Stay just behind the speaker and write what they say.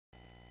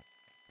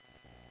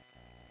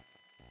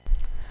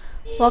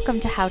Welcome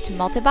to How to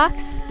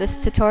Multibox. This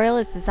tutorial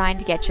is designed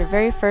to get your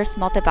very first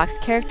multibox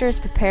characters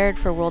prepared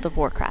for World of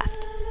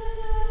Warcraft.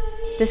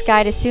 This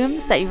guide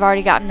assumes that you've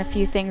already gotten a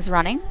few things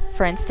running.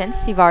 For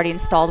instance, you've already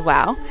installed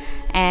WoW,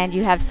 and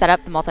you have set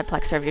up the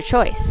multiplexer of your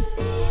choice.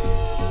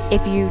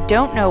 If you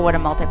don't know what a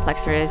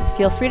multiplexer is,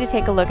 feel free to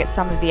take a look at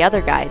some of the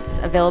other guides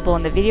available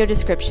in the video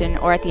description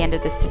or at the end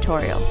of this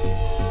tutorial.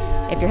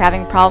 If you're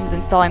having problems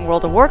installing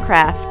World of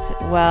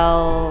Warcraft,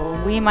 well,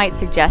 we might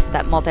suggest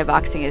that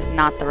multiboxing is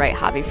not the right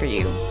hobby for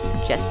you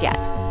just yet.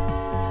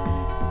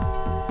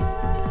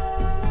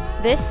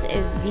 This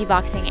is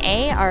V-Boxing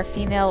A, our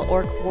female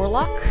orc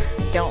warlock.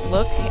 Don't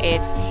look,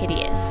 it's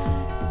hideous.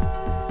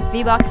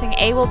 V-Boxing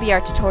A will be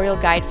our tutorial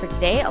guide for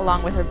today,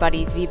 along with her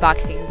buddies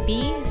V-Boxing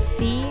B,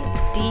 C,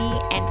 D,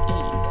 and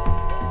E.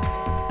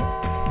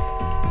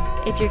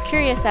 If you're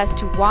curious as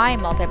to why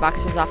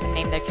multiboxers often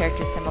name their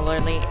characters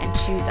similarly and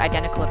choose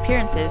identical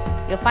appearances,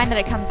 you'll find that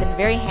it comes in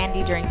very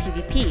handy during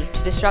PvP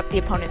to disrupt the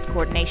opponent's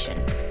coordination.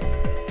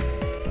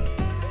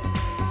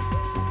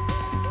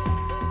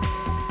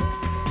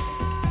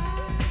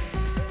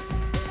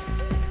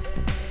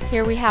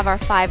 Here we have our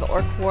 5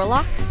 orc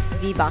warlocks,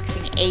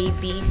 V-Boxing A,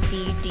 B,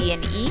 C, D,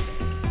 and E.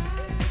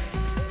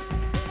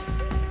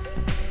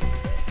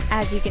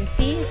 As you can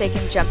see, they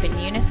can jump in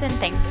unison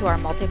thanks to our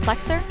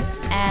multiplexer,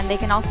 and they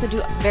can also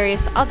do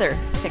various other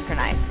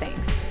synchronized things.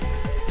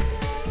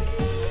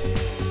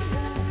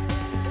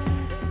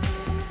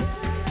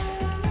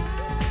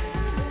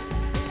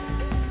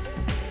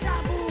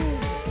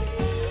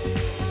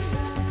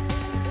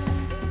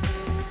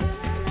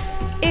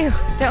 Ew,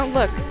 don't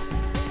look.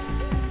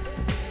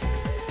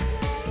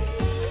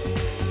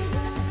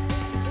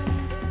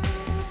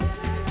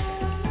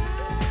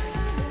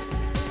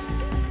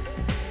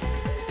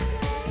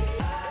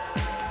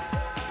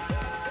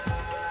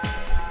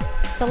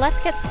 So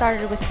let's get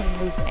started with some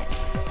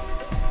movement.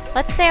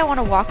 Let's say I want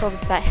to walk over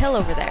to that hill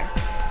over there.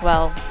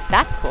 Well,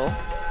 that's cool.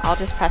 I'll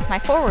just press my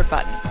forward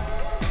button.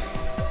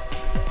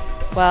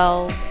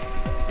 Well,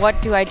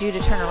 what do I do to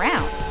turn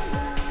around?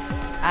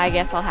 I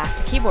guess I'll have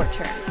to keyboard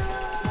turn.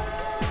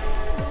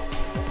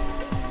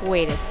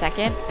 Wait a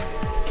second.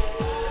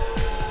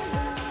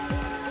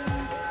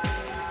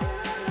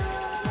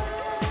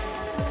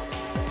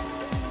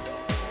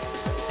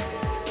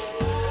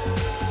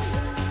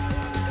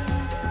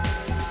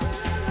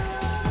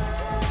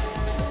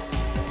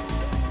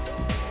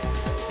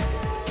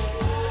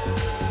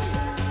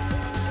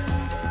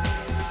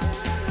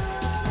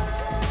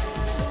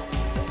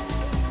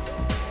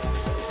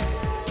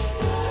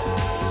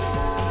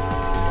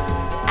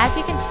 As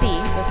you can see,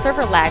 the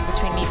server lag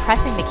between me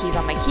pressing the keys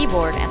on my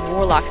keyboard and the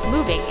warlocks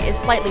moving is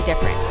slightly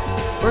different.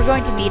 We're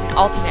going to need an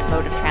alternate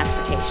mode of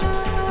transportation.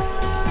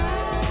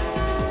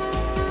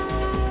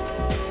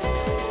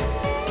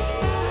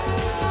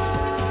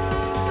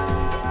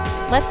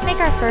 Let's make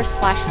our first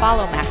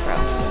 /follow macro.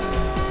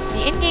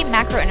 The in-game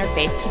macro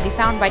interface can be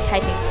found by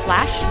typing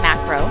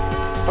 /macro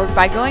or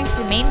by going to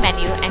the main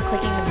menu and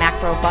clicking the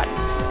macro button.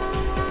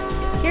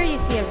 Here you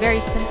see a very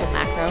simple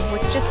macro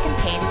which just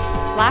contains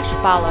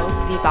 /follow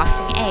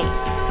V-Boxing A.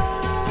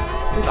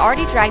 We've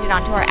already dragged it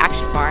onto our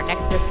action bar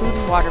next to the food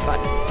and water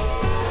buttons.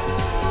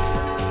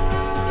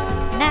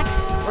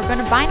 Next, we're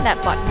going to bind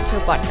that button to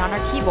a button on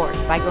our keyboard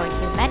by going to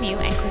the menu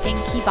and clicking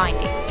key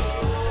bindings.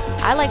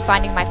 I like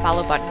binding my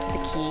follow button to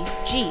the key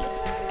G.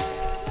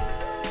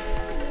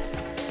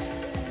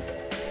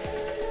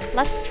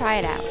 Let's try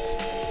it out.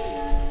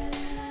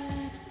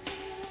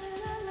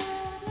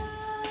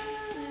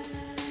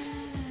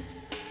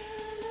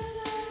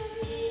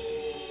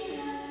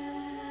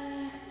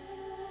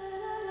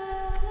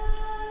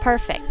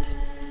 Perfect.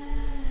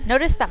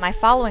 Notice that my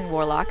following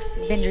warlocks,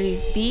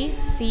 Vindries B,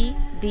 C,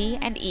 D,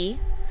 and E,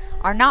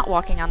 are not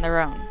walking on their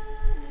own.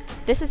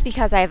 This is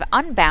because I have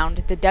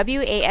unbound the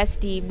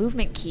WASD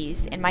movement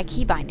keys in my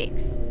key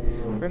bindings.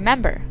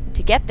 Remember,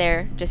 to get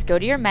there, just go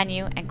to your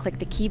menu and click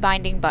the key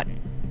binding button.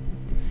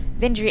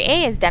 Vindry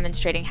A is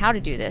demonstrating how to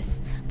do this,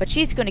 but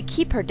she's going to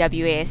keep her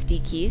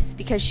WASD keys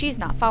because she's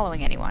not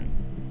following anyone.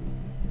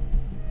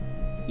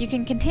 You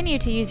can continue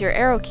to use your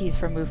arrow keys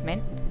for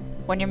movement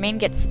when your main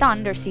gets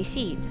stunned or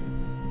CC'd.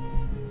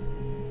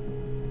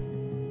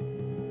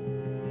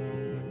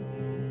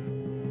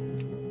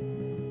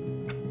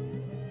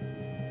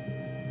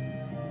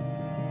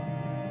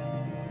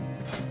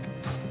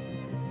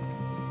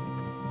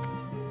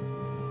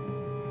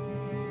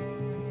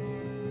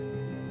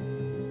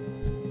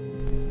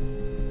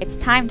 It's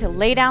time to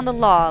lay down the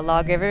law,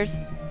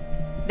 lawgivers.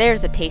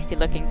 There's a tasty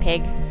looking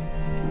pig.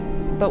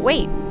 But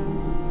wait,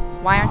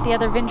 why aren't the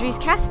other Vindries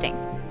casting?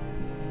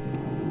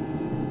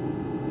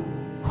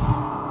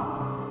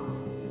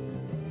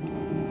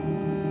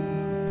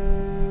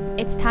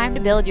 It's time to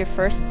build your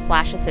first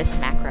 /assist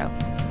macro.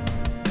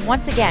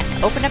 Once again,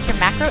 open up your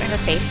macro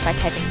interface by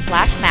typing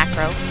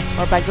 /macro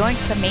or by going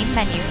to the main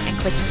menu and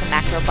clicking the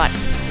macro button.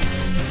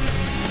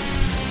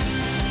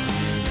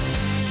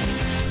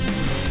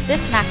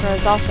 This macro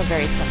is also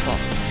very simple.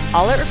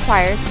 All it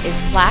requires is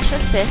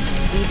 /assist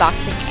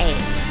V-Boxing A.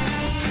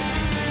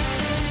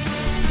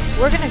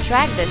 We're going to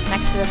drag this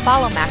next to the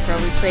follow macro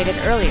we created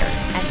earlier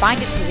and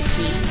bind it to the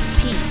key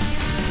T.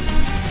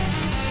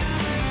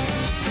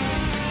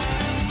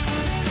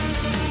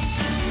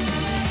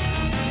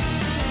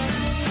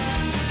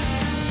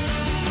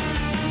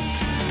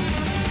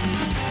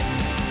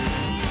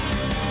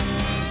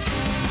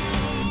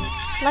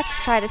 Let's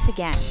try this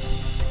again.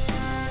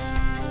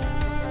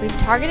 We've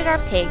targeted our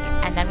pig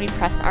and then we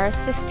press our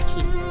assist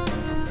key.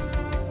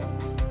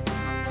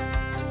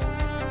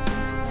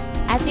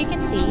 As you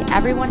can see,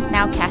 everyone's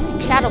now casting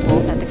Shadow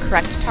Bolt at the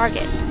correct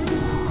target.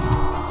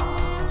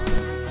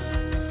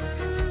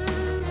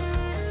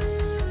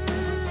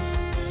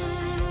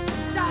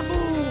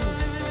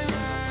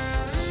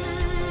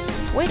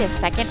 Wait a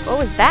second, what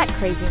was that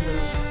crazy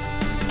move?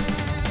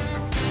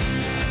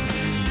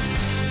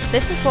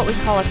 This is what we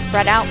call a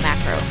spread out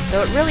macro,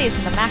 though it really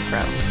isn't a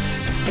macro.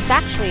 It's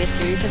actually a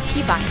series of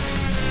key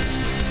bindings.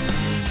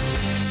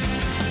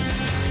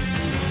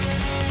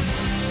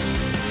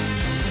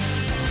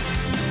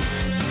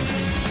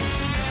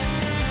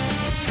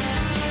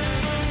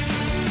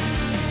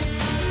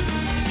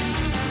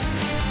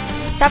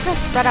 Several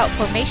spread out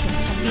formations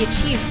can be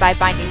achieved by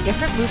binding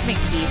different movement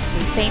keys to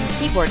the same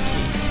keyboard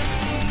key.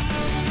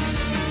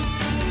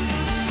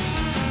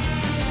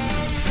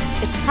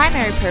 Its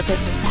primary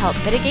purpose is to help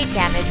mitigate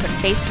damage when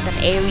faced with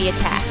an AoE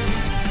attack.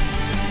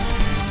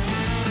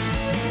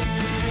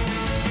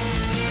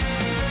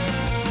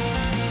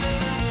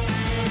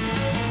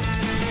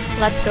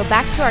 Let's go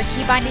back to our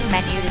key binding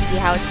menu to see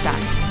how it's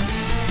done.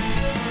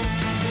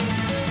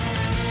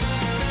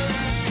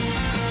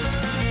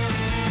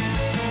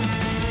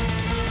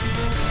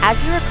 As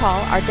you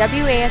recall, our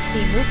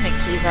WASD movement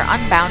keys are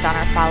unbound on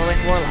our following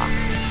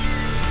warlocks.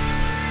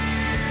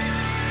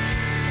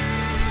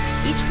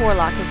 Each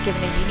warlock is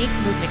given a unique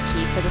movement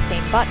key for the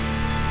same button.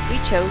 We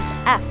chose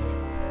F.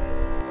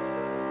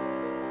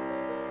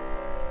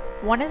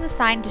 One is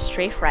assigned to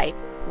strafe right,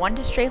 one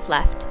to strafe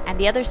left, and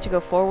the others to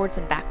go forwards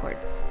and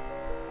backwards.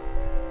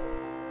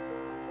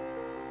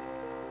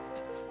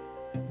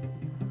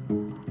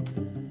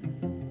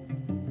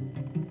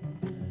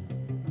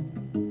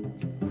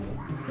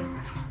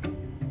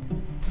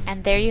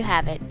 And there you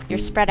have it, your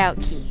spread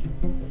out key.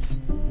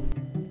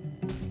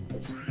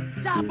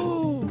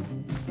 Taboo!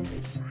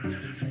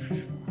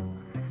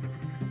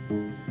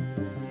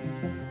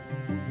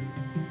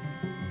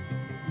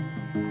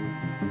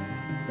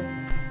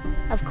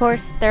 Of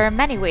course, there are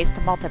many ways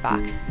to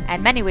multibox,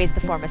 and many ways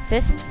to form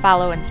assist,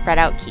 follow, and spread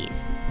out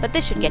keys, but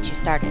this should get you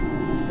started.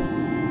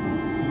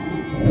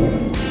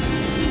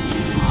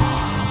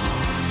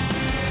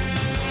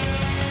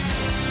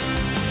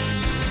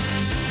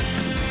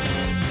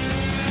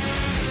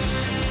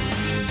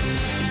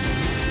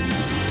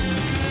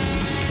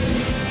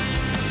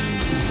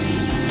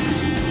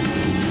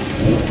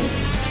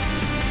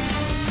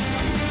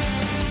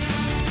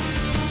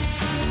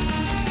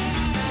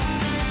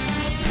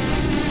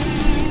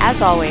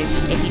 As always,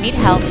 if you need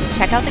help,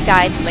 check out the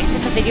guides linked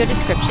in the video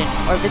description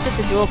or visit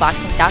the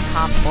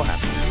dualboxing.com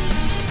forums.